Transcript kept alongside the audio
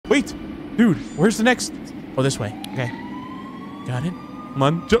Dude, where's the next? Oh, this way. Okay. Got it. Come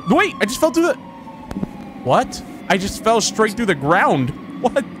on. Jump. Wait, I just fell through the... What? I just fell straight through the ground.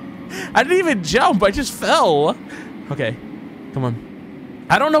 What? I didn't even jump. I just fell. Okay. Come on.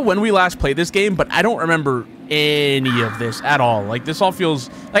 I don't know when we last played this game, but I don't remember any of this at all. Like, this all feels...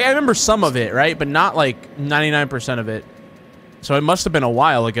 Like, I remember some of it, right? But not, like, 99% of it. So it must have been a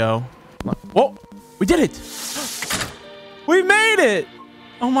while ago. Whoa! We did it! We made it!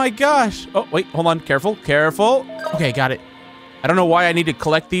 Oh my gosh. Oh, wait. Hold on. Careful. Careful. Okay, got it. I don't know why I need to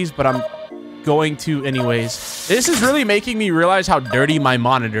collect these, but I'm going to anyways. This is really making me realize how dirty my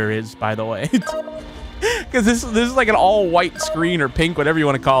monitor is, by the way. Because this is like an all-white screen or pink, whatever you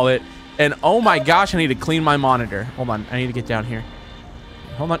want to call it. And oh my gosh, I need to clean my monitor. Hold on. I need to get down here.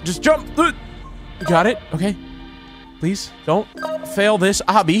 Hold on. Just jump. Got it. Okay. Please don't fail this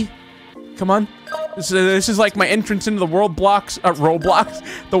obby. Come on. This is like my entrance into the Roblox,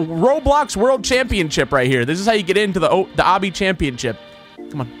 the Roblox World Championship right here. This is how you get into the obby championship.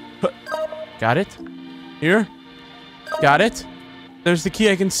 Come on. Got it. Here. Got it. There's the key.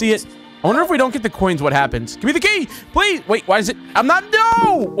 I can see it. I wonder if we don't get the coins, what happens? Give me the key, please. Wait, why is it? I'm not.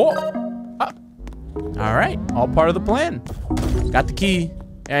 No. Oh. All right. All part of the plan. Got the key.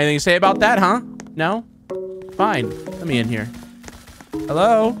 Anything to say about that, huh? No? Fine. Let me in here.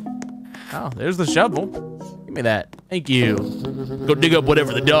 Hello? Oh, there's the shovel. Give me that. Thank you. Go dig up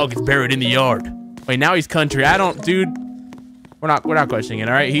whatever the dog is buried in the yard. Wait, now he's country. I don't, dude. We're not questioning it,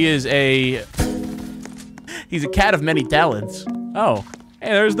 all right? He's a cat of many talents. Oh, hey,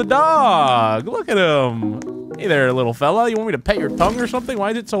 there's the dog. Look at him. Hey there, little fella. You want me to pet your tongue or something?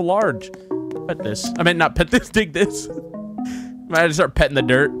 Why is it so large? Pet this. I meant not pet this, dig this. I just start petting the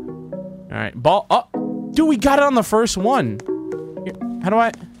dirt. All right, ball. Oh, dude, we got it on the first one. Here, how do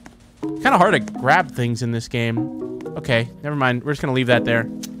I? Kind of hard to grab things in this game. Okay, never mind. We're just gonna leave that there.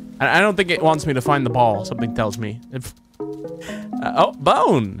 I don't think it wants me to find the ball. Something tells me. Oh,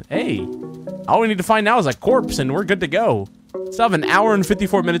 bone. Hey. All we need to find now is a corpse, and we're good to go. Still have an hour and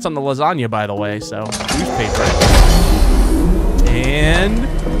 54 minutes on the lasagna, by the way, so newspaper. And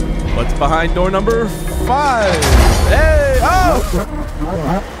what's behind door number 5? Hey!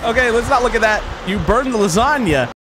 Oh! Okay, let's not look at that. You burned the lasagna.